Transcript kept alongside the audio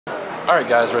All right,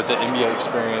 guys, we're at the NBA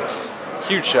Experience.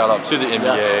 Huge shout out to the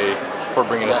NBA for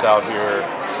bringing us out here.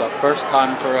 It's the first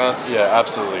time for us. Yeah,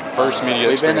 absolutely. First media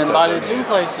We've been experience. invited to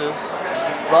places,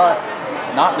 but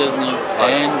not Disney,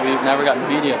 and we've never gotten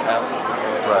media passes before.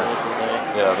 So this is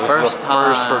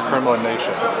first for Kremlin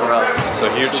Nation for us. So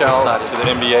huge shout out to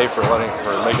the NBA for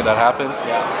making that happen.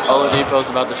 Yeah, Oladipo's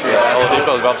about to shoot at us.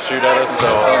 Oladipo's about to shoot at us. So.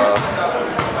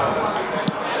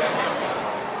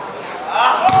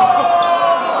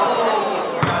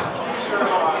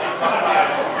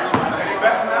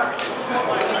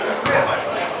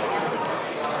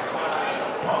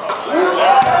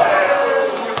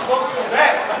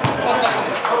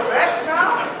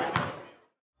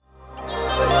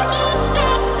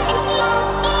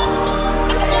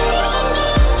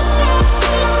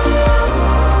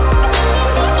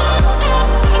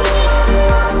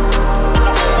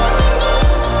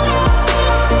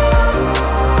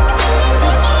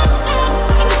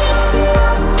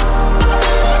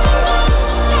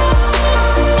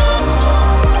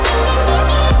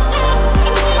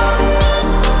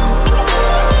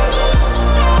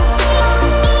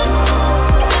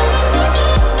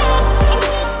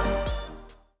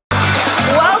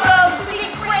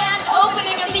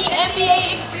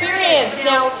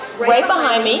 Right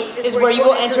behind me is where you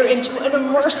will enter into an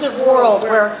immersive world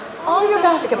where all your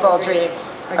basketball dreams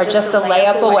are just a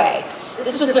layup away.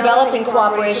 This was developed in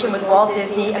cooperation with Walt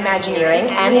Disney Imagineering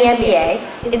and the NBA,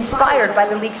 inspired by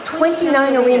the league's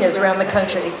 29 arenas around the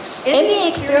country. NBA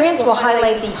Experience will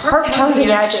highlight the heart-pounding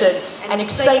action and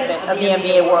excitement of the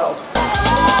NBA world.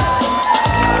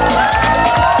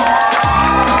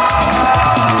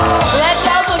 Let's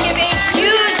also give a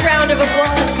huge round of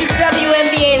applause to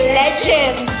WNBA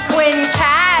legend Quinn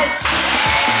Cash.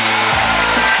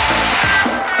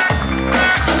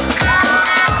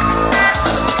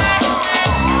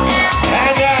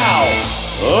 And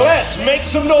now, let's make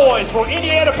some noise for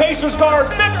Indiana Pacers guard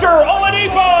Victor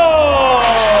Oladipo!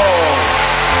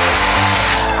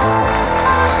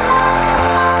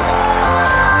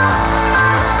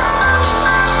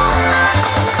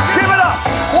 Give it up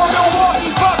for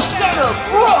Milwaukee Bucks center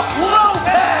Brook Lopez!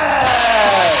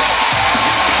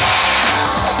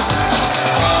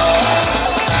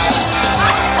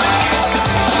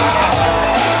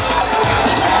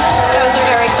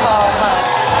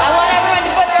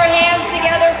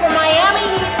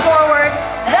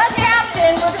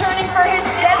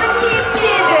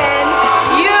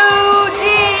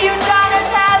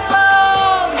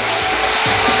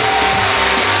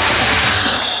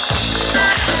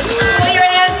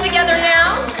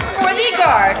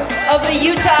 Of the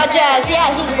Utah Jazz.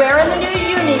 Yeah, he's wearing the new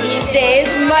uni these days,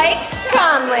 Mike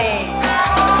Conley.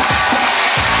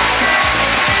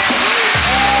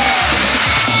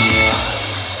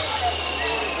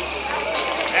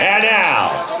 And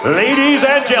now, ladies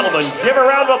and gentlemen, give a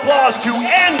round of applause to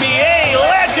NBA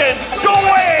legend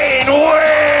Dwyane Wade!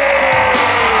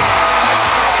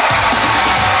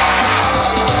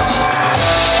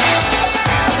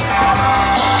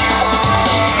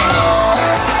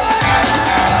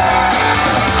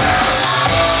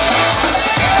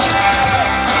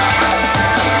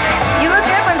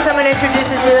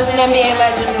 Introduces you as an NBA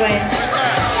legend, Dwyane.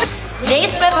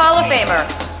 Naismith Hall of Famer,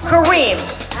 Kareem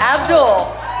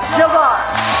Abdul-Jabbar.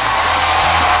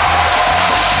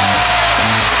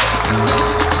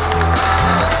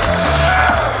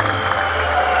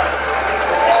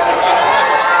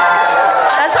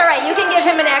 That's all right, you can give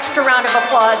him an extra round of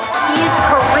applause. He's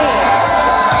Kareem.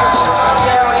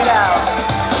 There we go.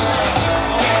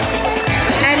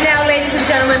 And now, ladies and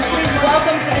gentlemen, please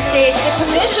welcome to the stage the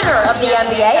Commissioner of the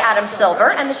NBA, Adam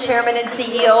Silver, and the Chairman and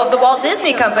CEO of the Walt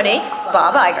Disney Company,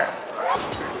 Bob Iger.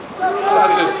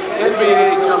 This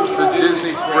NBA comes to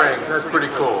Disney Springs. That's pretty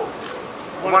cool.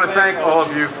 I want to thank all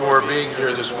of you for being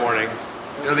here this morning.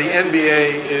 You know, the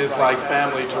NBA is like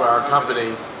family to our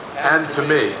company and to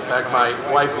me. In fact, my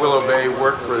wife Willow Bay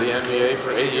worked for the NBA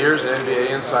for 8 years, NBA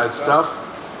Inside Stuff,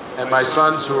 and my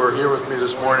sons who are here with me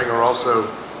this morning are also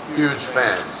huge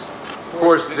fans. Of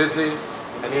course, Disney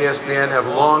and ESPN have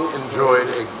long enjoyed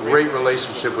a great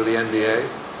relationship with the NBA,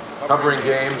 covering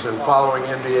games and following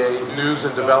NBA news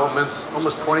and developments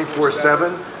almost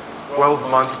 24/7, 12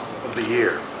 months of the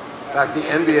year. In fact, the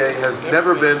NBA has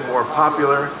never been more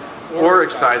popular or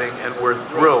exciting, and we're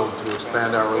thrilled to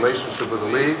expand our relationship with the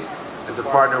league and to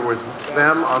partner with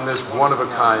them on this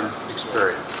one-of-a-kind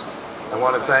experience. I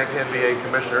want to thank NBA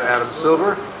Commissioner Adam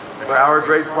Silver for our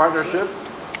great partnership.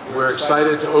 We're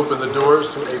excited to open the doors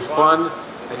to a fun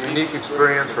and unique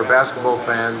experience for basketball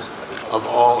fans of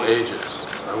all ages.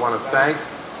 I want to thank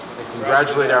and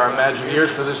congratulate our Imagineers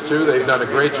for this too. They've done a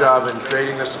great job in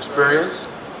creating this experience.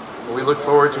 And we look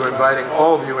forward to inviting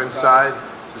all of you inside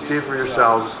to see it for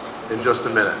yourselves in just a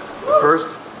minute. But first,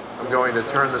 I'm going to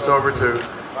turn this over to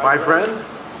my friend,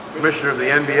 Commissioner of the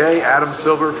NBA, Adam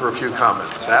Silver, for a few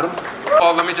comments. Adam?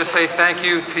 Well, let me just say thank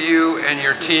you to you and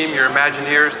your team, your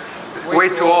Imagineers.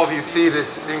 Wait till all of you see this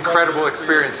incredible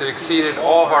experience. It exceeded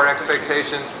all of our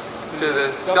expectations. To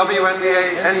the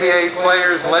WNBA, NBA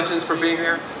players, legends for being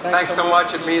here, thanks so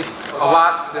much. It means a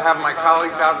lot to have my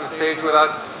colleagues out on the stage with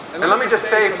us. And let me just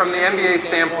say, from the NBA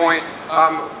standpoint,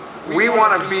 we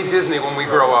want to be Disney when we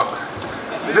grow up.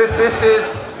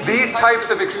 These types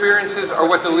of experiences are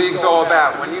what the league's all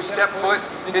about. When you step foot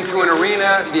into an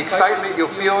arena, the excitement, you'll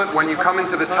feel it when you come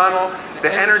into the tunnel,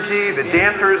 the energy, the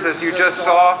dancers, as you just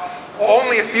saw.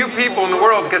 Only a few people in the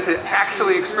world get to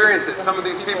actually experience it, some of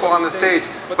these people on the stage.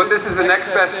 But this is the next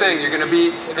best thing. You're going to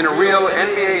be in a real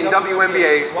NBA and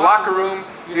WNBA locker room.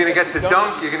 You're going to get to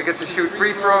dunk. You're going to get to shoot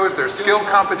free throws. There's skill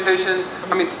competitions.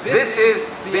 I mean, this is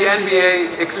the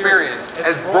NBA experience,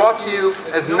 as brought to you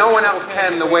as no one else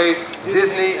can, the way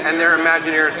Disney and their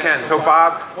Imagineers can. So,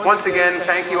 Bob, once again,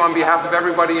 thank you on behalf of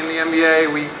everybody in the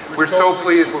NBA. We're so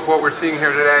pleased with what we're seeing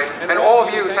here today. And all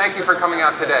of you, thank you for coming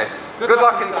out today. Good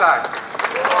luck inside.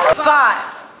 5,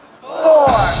 4,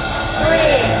 3,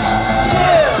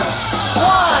 2,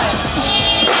 1.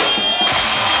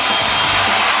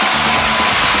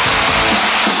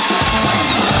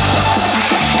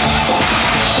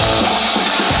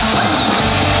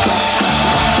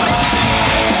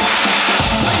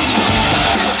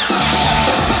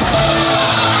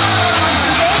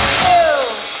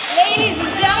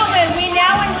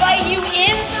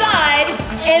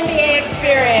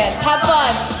 Have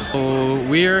fun. So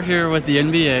we're here with the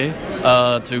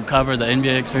NBA to cover the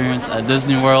NBA experience at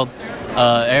Disney World.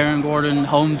 Aaron Gordon,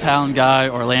 hometown guy,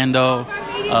 Orlando.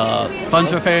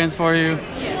 Bunch of fans for you.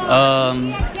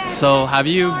 So have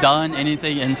you done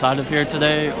anything inside of here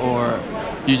today, or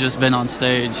you just been on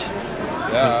stage?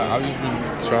 Yeah, I've just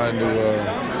been trying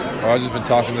to, I've just been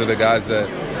talking to the guys that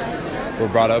were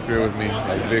brought up here with me,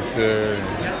 like Victor,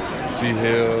 G.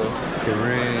 Hill,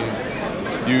 Kareem,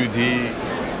 UD,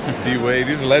 D-Wade.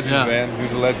 These are legends, man.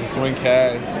 These are legends. Swing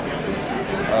Cash,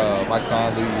 Mike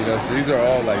Conley, you know. So these are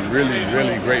all like really,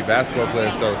 really great basketball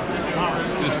players. So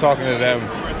just talking to them,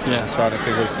 trying to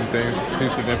pick up some things,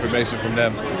 piece of information from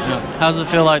them. Yeah. How does it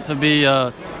feel like to be,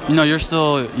 you know, you're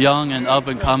still young and up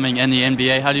and coming in the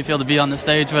NBA. How do you feel to be on the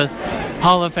stage with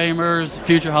Hall of Famers,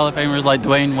 future Hall of Famers like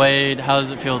Dwayne Wade? How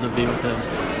does it feel to be with him?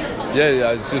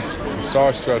 Yeah, it's just I'm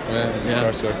starstruck, man.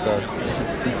 Starstruck, sorry.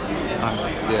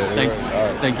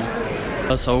 Thank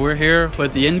you. So we're here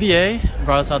with the NBA,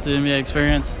 brought us out to the NBA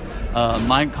experience.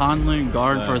 Mike Conley,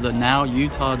 guard for the now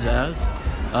Utah Jazz.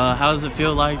 How does it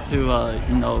feel like to,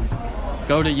 you know,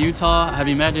 go to Utah? Have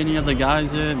you met any of the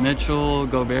guys yet? Mitchell,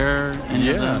 Gobert, any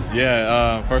of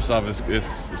them? First off,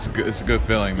 it's a good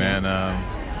feeling, man.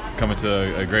 Coming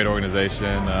to a great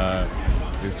organization.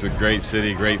 It's a great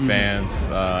city, great fans.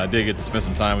 I did get to spend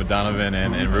some time with Donovan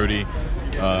and Rudy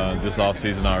this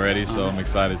offseason already, so I'm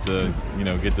excited to, you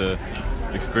know, get to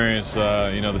experience,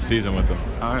 you know, the season with them.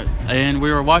 All right. And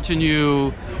we were watching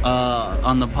you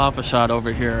on the Pop-A-Shot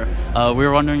over here. We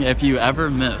were wondering if you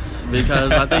ever miss,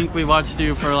 because I think we watched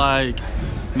you for like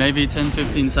maybe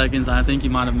 10-15 seconds, and I think you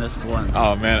might have missed once.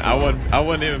 Oh man, so. I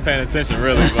wasn't even paying attention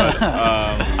really, but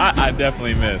I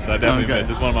definitely missed. Missed.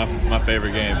 It's one of my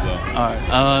favorite games though. All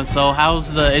right. So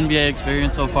how's the NBA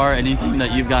experience so far? Anything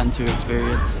that you've gotten to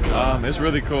experience? It's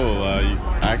really cool. I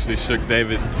actually shook not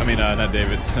David,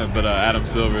 but Adam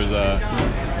Silver's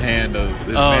hand of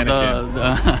his mannequin.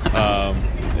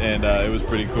 And it was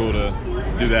pretty cool to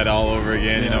do that all over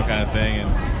again, you know, kind of thing.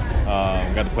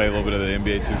 And got to play a little bit of the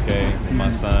NBA 2K with my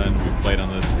son. We played on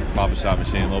this Pop-A-Shot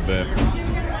machine a little bit.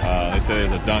 They say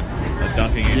there's a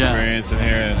dunking experience in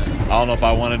here, and I don't know if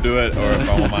I want to do it or if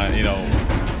I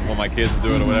want my kids to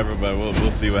do it or whatever. But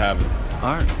we'll see what happens.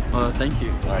 All right. Well, thank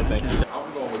you. All right, thank you.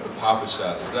 I'm going with the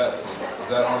Pop-A-Shot. Is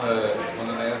that on the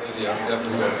answer? Yeah, I'm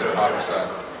definitely going with the Pop-A-Shot.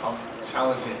 I'm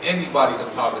challenging anybody to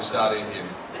Pop-A-Shot in here.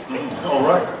 All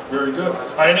right, very good.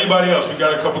 All right, anybody else? We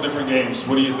got a couple different games.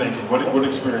 What are you thinking? What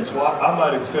experiences? Well, I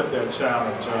might accept that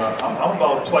challenge. I'm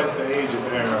about twice the age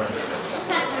of Aaron,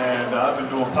 and I've been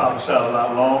doing Pop-A-Shot a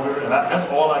lot longer, and that's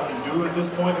all I can do at this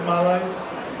point in my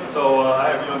life. So I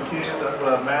have young kids. That's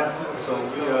what I've mastered. So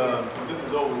when this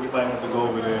is over, we might have to go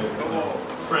over there and do a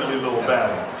friendly little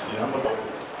battle. Yeah,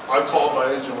 I called my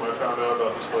agent when I found out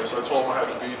about this place. I told him I had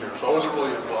to be here, so I wasn't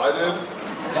really invited.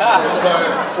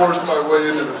 I forced my way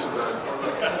into this event.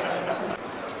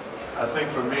 I think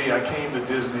for me, I came to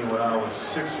Disney when I was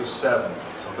 6 or 7,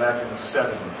 so back in the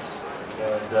 70s,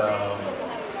 and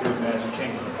here in Magic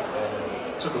Kingdom.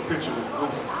 And took a picture with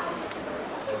Goofy.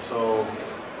 And so,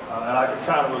 and I could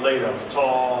kind of relate. I was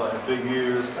tall, I had big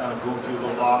ears, kind of goofy, a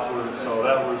little awkward. So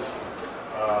that was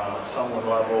someone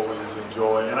who I've always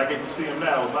enjoyed. And I get to see him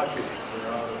now with my kids. You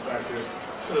know, the fact that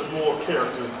there's more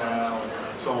characters now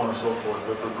and so on and so forth.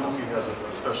 But Goofy has a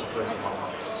special place in my heart.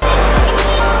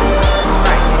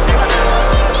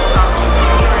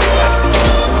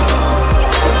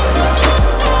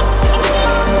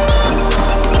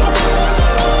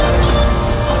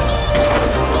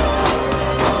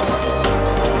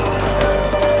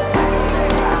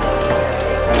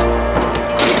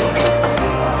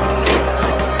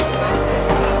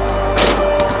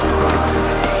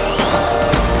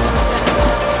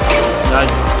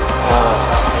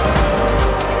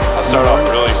 Start off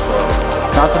really slow.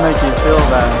 Not to make you feel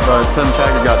bad, but Tim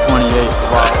Packard got 28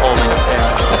 while holding a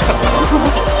camera.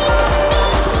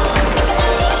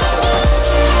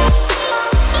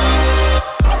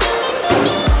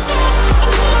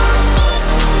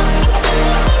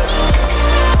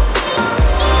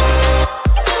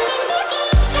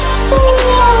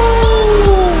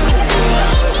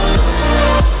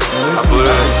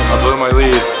 I blew my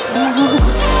lead.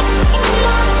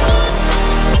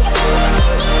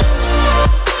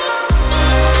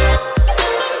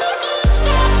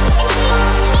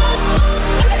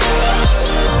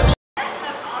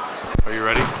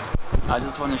 I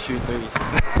just want to shoot threes.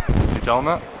 Did you tell him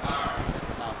that?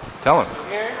 No. Tell him.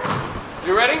 Here.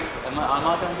 You ready? Am I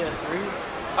not going to get threes?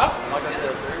 Huh? Am I going to get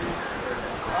a three?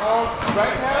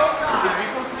 Right now, if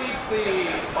you complete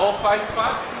all 5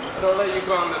 spots, they'll let you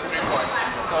go on the 3-point.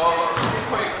 So, real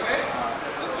quick, okay?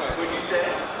 This way. When you say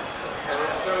it,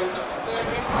 I'll show you just a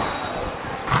second.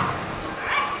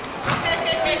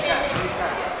 Anytime.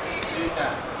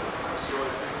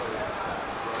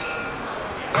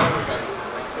 There we go.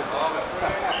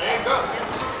 There you go. Go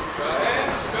ahead.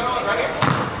 Go on. Right here.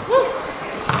 Woo!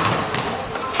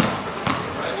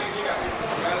 Right here. You got a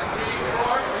 3, 4.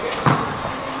 Right here.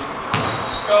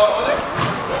 Go over there.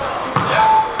 Yeah.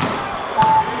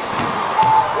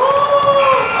 Woo!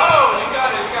 Oh, you got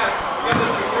it. You got it. You got the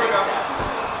here we go.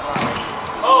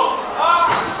 Oh.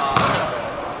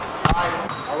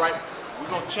 All right.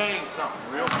 We're going to change something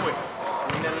real quick.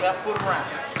 Bring that left foot around.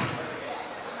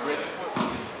 Spread your foot.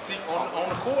 See, on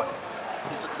the court,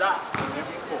 it's a dot on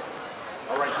every foot.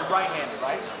 All right, you're right-handed,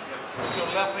 right? Put your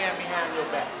left hand behind your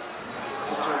back.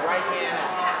 Put your right hand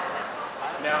out.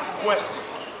 Now, question.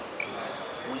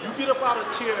 When you get up out of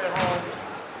the chair at home,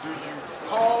 do you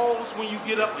pause when you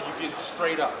get up or you get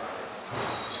straight up?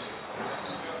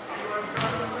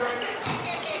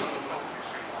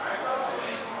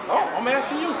 Oh, I'm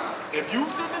asking you. If you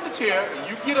sitting in the chair and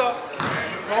you get up,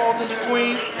 you pause in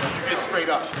between or you get straight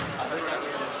up?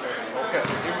 Okay,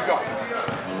 here we go.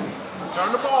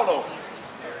 Turn the ball over.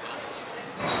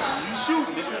 You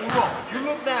shooting, this is what we want. You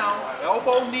look down,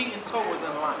 elbow, knee, and toe is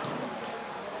in line.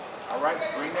 All right,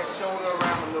 bring that shoulder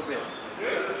around a little bit.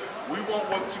 We want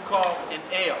what you call an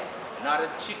L, not a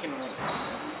chicken wing.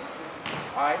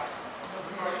 All right?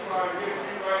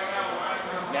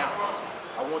 Now,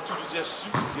 I want you to just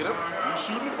shoot, get up, you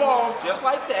shooting the ball just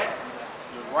like that.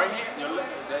 Your right hand, the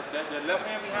left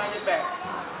hand behind your back.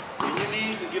 Bend your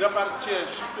knees and get up out of the chair,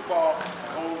 shoot the ball,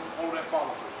 and hold that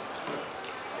follow through.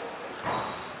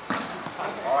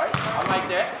 All right, I like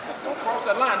that. Don't cross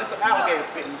that line, this is an alligator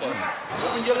pit.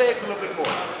 Open your legs a little bit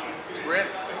more. Spread,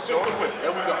 shoulder width,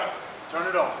 there we go. Turn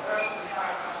it on.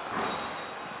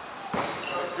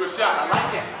 That's a good shot, I like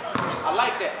that. I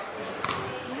like that.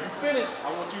 When you finish,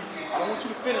 I don't want you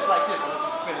to finish like this, I want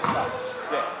you to finish like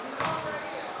that.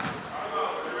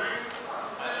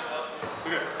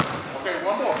 Okay,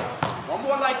 one more. One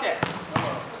more like that.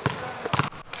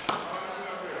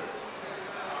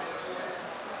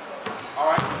 All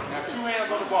right, now 2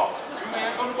 hands on the ball. 2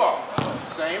 hands on the ball.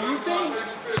 Same routine.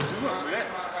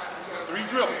 3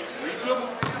 dribbles. 3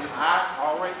 dribbles.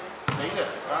 All right, stay there.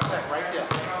 Contact right there.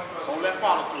 Hold that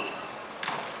follow through.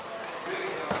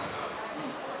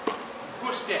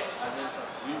 Push that.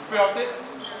 You felt it?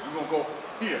 We're going to go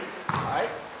here. All right?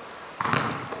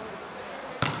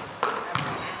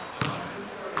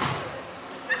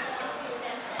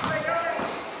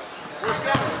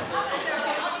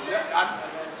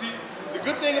 See, the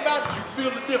good thing about it, you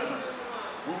feel the difference.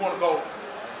 We want to go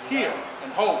here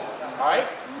and hold, all right?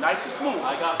 Nice and smooth.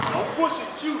 Don't push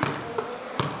it, shoot it.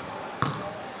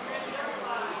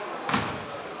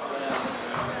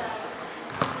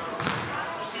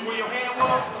 You see where your hand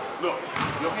was? Look,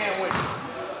 your hand went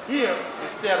here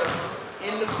instead of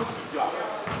in the cookie jar.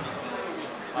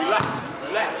 Relax,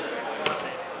 relax.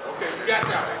 Okay, you got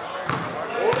that.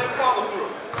 Hold that follow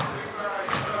through.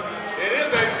 It is,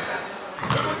 baby.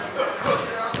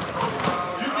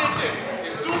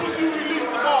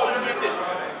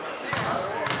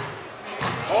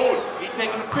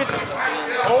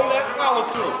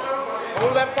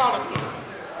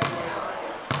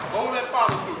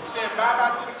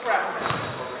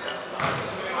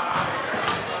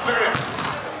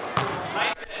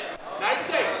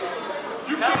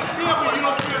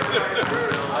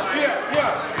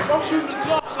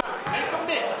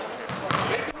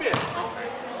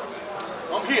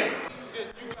 I'm here. That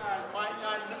you guys might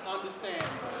not understand.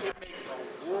 It makes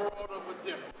a world of a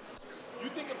difference. You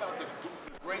think about the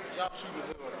great jump shooters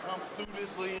who have come through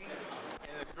this league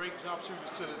and the great jump shooters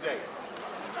to the day.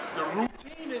 The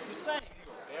routine is the same. You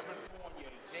go Evan Fournier,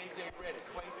 J.J. Redick,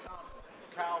 Klay Thompson,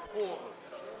 Kyle Korver.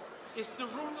 It's the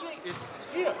routine. It's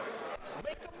here.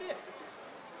 Make a miss.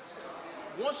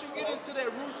 Once you get into that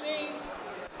routine,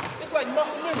 it's like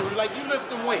muscle memory, like you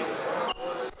lifting weights.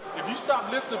 If you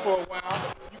stop lifting for a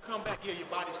while, you come back, yeah, your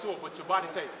body's sore, but your body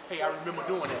say, hey, I remember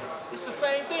doing that. It's the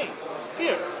same thing.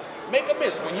 Here, make a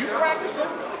miss. When you practicing,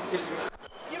 it's,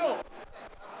 you know,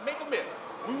 make a miss.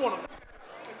 We want to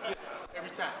miss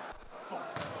every time. Boom.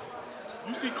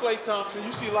 You see Klay Thompson,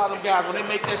 you see a lot of them guys, when they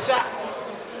make that shot,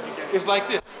 it's like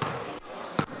this.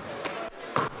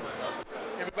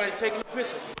 Everybody taking a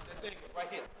picture. That thing is right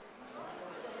here.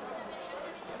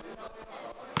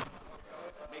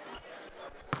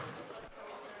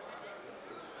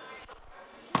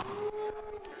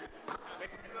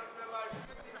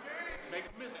 Make a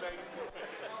miss, baby.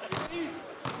 It's easy.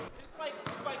 It's like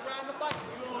riding a bike.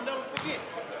 You'll never forget.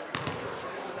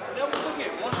 Never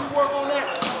forget. Once you work on that,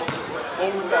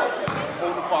 hold the ball.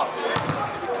 Hold the ball.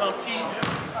 It becomes easy.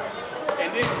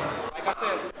 And then, like I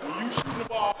said, when you shoot the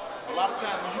ball, a lot of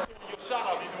times when you throw your shot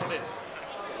out, you're doing this.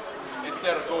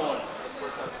 Instead of going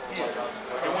here.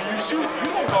 And when you shoot, you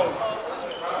don't go.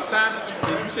 The times that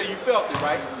you say you felt it,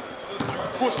 right? You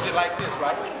pushed it like this,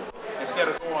 right? Instead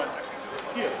of going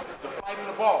here. The flight of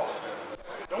the ball.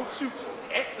 Don't shoot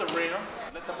at the rim.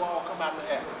 Let the ball come out the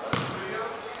air.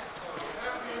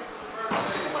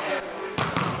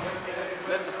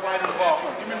 Let the flight of the ball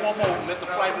come. Give me one more. Let the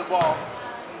flight of the ball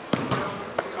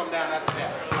come down at the air.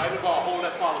 Flight of the ball. Hold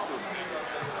that follow through.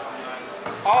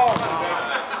 Oh, that's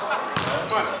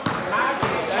money.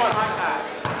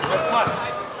 That's money.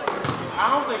 I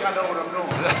don't think I know what I'm doing.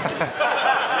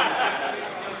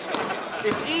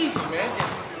 It's easy, man.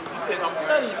 I'm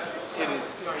telling you, it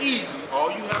is easy.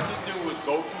 All you have to do is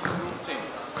go through the routine.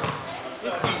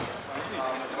 It's easy. It's easy.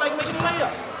 It's like making a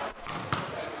layup.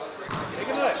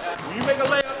 Making a layup. When you make a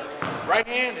layup, right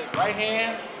hand is right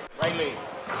hand, right leg.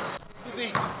 It's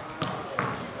easy.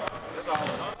 That's all.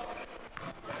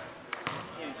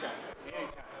 Anytime.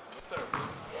 Anytime. Yes, sir.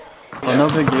 So no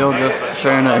big deal, just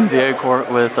sharing an NBA court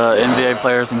with NBA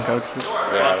players and coaches.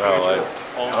 Yeah, no, like,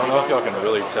 I don't know if y'all can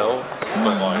really tell,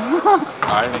 but like,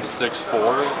 I'm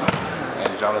 6'4",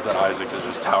 and Jonathan Isaac is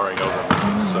just towering over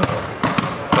me, so,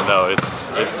 but no,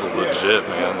 it's legit,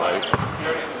 man, like,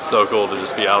 it's so cool to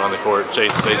just be out on the court.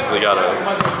 Chase basically got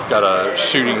a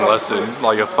shooting lesson,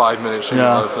 like a 5-minute shooting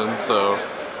lesson, so,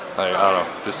 like, I don't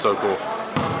know, just so cool.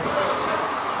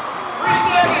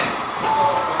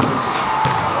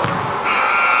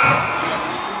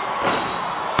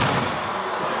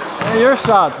 Hey, your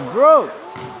shot's broke.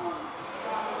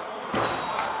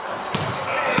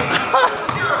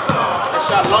 That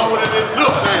shot longer than it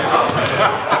looked, man.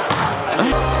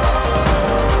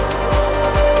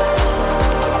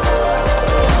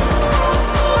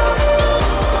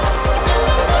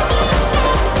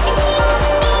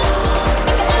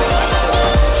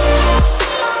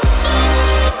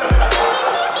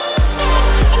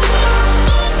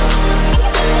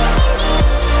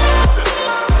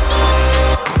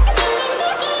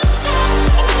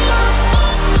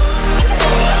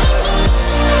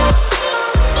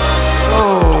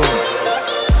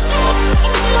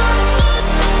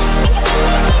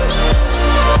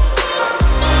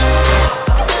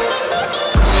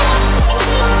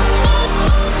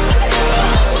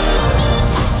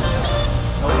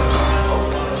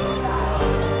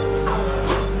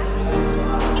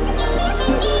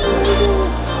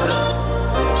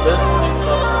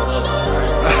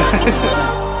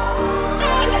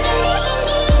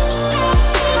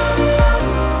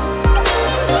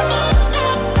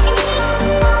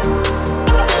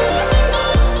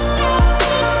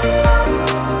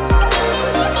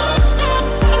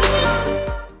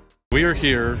 We are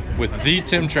here with the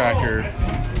Tim Tracker,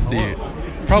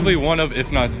 probably one of,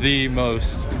 if not the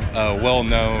most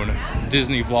well-known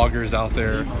Disney vloggers out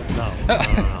there. No.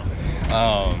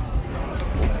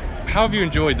 How have you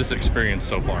enjoyed this experience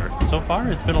so far? So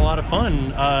far, it's been a lot of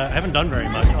fun. I haven't done very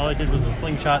much. All I did was a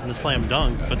slingshot and the slam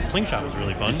dunk, but the slingshot was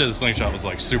really fun. You said the slingshot was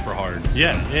like super hard. So.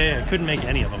 Yeah, I couldn't make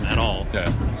any of them at all. Yeah.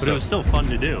 But it was still fun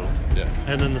to do. Yeah.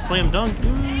 And then the slam dunk,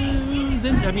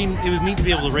 it was neat to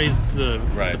be able to raise the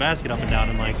basket up and down,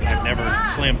 and like I've never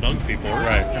slam dunked before.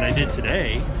 Right. And I did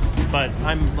today, but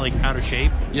I'm like out of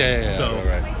shape. Yeah. So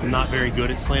I'm not very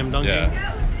good at slam dunking.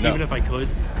 Yeah. No. Even if I could.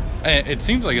 And it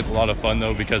seems like it's a lot of fun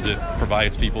though because it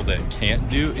provides people that can't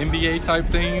do NBA type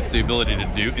things the ability to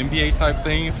do NBA type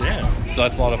things. Yeah. So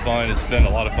that's a lot of fun. It's been a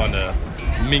lot of fun to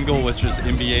mingle with just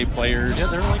NBA players. Yeah,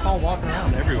 they're like all walking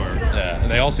around everywhere. Yeah,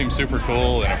 and they all seem super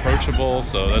cool and approachable,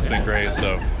 so that's been great.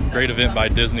 So great event by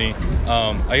Disney.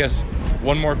 I guess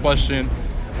one more question.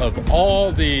 Of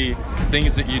all the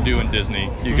things that you do in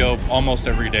Disney, you go almost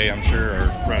every day, I'm sure. Or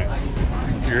right.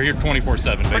 You're here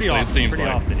 24/7, basically, often, it seems pretty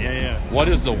like. often, yeah. What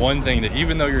is the one thing that,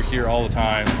 even though you're here all the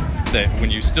time, that when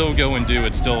you still go and do,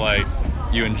 it's still like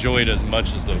you enjoy it as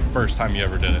much as the first time you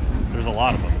ever did it? There's a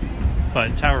lot of them.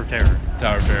 But Tower of Terror.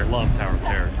 Tower of Terror. Love Tower of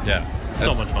Terror. Yeah.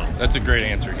 So much fun. That's a great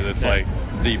answer because it's like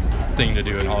the thing to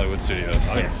do in Hollywood studios.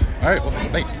 So. Oh, yeah. All right, well,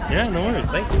 thanks. Yeah, no worries.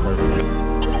 Thank you.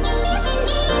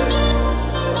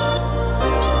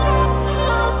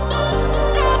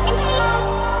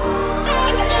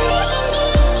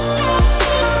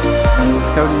 This is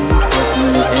Cody with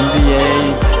the NBA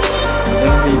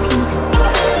MVP.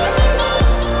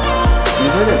 You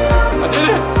did it. I did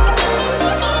it.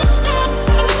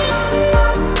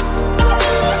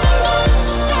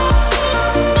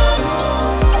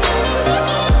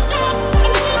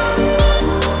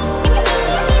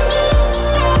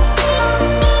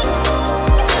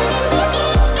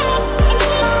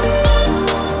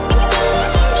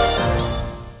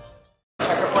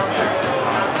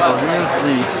 So here's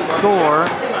the store.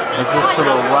 It's just to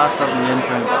the left of the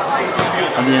entrance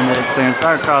of the NBA Experience,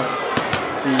 right across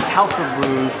the House of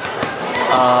Blues.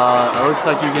 It looks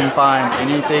like you can find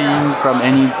anything from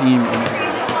any team in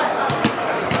here.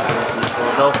 So this is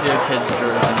Philadelphia kids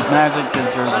jerseys, Magic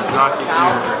kids jerseys, Rocket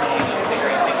gear,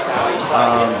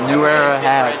 New Era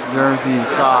hats, jerseys,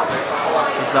 socks,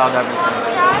 just about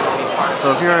everything.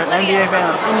 So if you're an NBA fan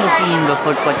of any team, this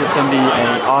looks like it's going to be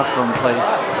an awesome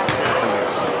place.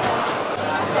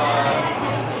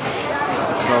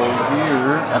 So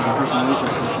here at the personalization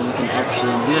section, you can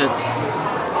actually get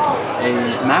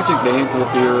a Magic bag with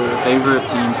your favorite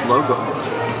team's logo.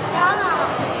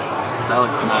 That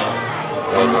looks nice.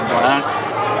 That looks black.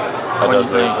 That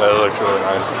does look. That looks really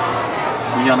nice.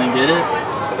 You gonna get it?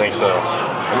 I think so.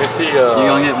 Let me see. You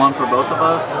gonna get one for both of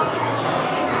us?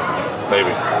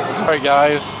 Maybe. All right,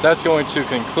 guys. That's going to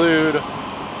conclude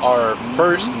our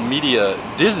first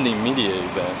Disney media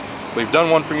event. We've done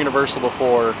one for Universal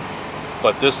before.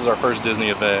 But this is our first Disney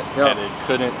event, and it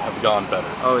couldn't have gone better.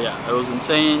 Oh yeah, it was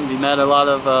insane. We met a lot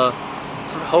of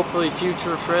hopefully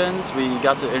future friends. We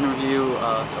got to interview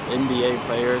some NBA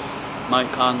players,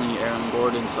 Mike Conley, Aaron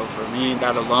Gordon. So for me,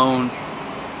 that alone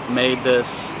made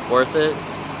this worth it.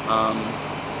 I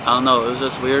don't know, it was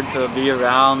just weird to be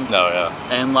around. No, yeah.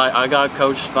 And like I got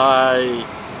coached by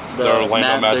the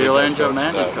Orlando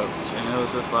Magic coach, and it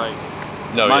was just like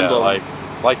mind-blowing.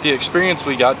 Like the experience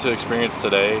we got to experience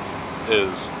today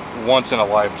is once in a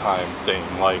lifetime thing.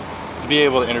 Like to be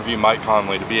able to interview Mike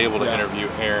Conley, to be able to interview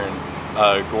Aaron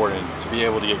Gordon, to be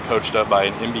able to get coached up by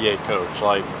an NBA coach,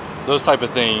 like those type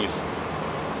of things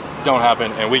don't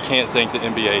happen, and we can't thank the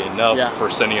NBA enough for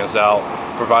sending us out,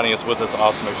 providing us with this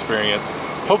awesome experience.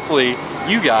 Hopefully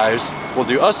you guys will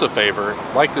do us a favor,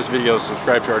 like this video,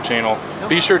 subscribe to our channel.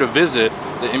 Be sure to visit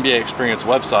the NBA Experience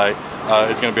website.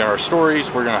 It's going to be on our stories.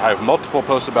 We're going to have multiple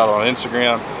posts about it on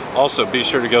Instagram. Also, be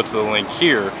sure to go to the link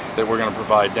here that we're going to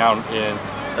provide down in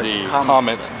the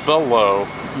comments below.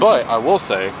 But I will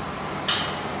say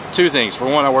two things. For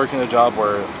one, I work in a job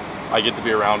where I get to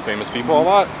be around famous people a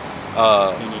lot,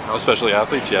 especially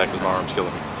athletes. Yeah, because my arm's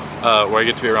killing me. Where I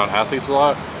get to be around athletes a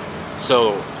lot.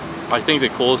 So I think the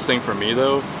coolest thing for me,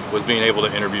 though, was being able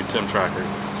to interview Tim Tracker.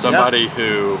 Somebody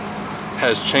who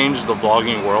has changed the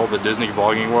vlogging world, the Disney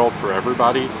vlogging world for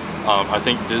everybody. I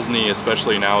think Disney,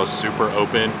 especially now, is super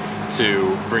open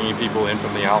to bringing people in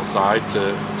from the outside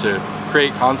to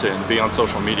create content and be on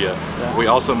social media. We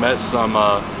also met some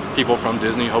people from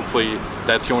Disney. Hopefully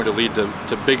that's going to lead to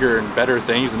bigger and better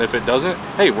things, and if it doesn't,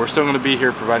 hey, we're still going to be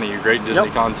here providing you great Disney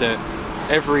content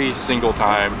every single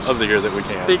time of the year that we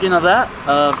can. Speaking of that,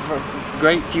 for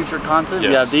great future content,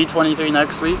 we have D23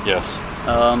 next week. Yes.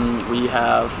 We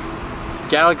have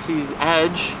Galaxy's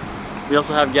Edge. We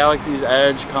also have Galaxy's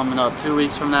Edge coming up 2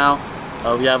 weeks from now.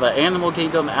 We have an Animal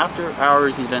Kingdom After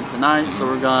Hours event tonight, so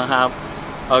we're gonna have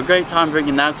a great time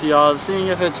bringing that to y'all, seeing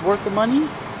if it's worth the money.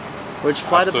 Which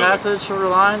Flight of Passage, Shorter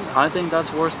Line, I think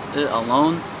that's worth it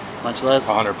alone, much less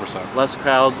 100%. Less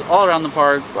crowds all around the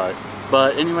park. Right.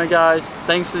 But anyway, guys,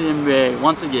 thanks to the NBA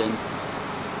once again.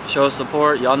 Show us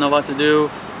support. Y'all know what to do.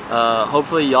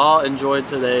 Hopefully, y'all enjoyed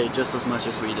today just as much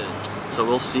as we did. So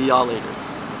we'll see y'all later.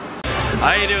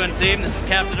 How you doing, team? This is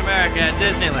Captain America at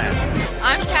Disneyland.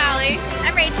 I'm Callie.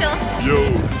 I'm Rachel. Yo,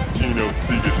 this is Gino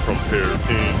Cegas from Pair of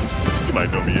Kings. You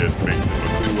might know me as Mason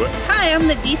McCool. Hi, I'm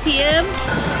the DTM.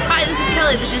 Hi, this is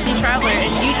Kelly, the Disney Traveler,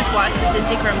 and you just watched the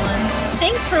Disney Kremlins.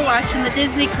 Thanks for watching the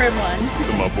Disney Kremlins.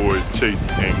 To my boys Chase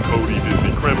and Cody,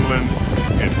 Disney Kremlins.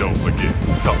 And don't forget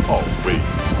to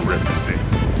always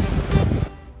represent.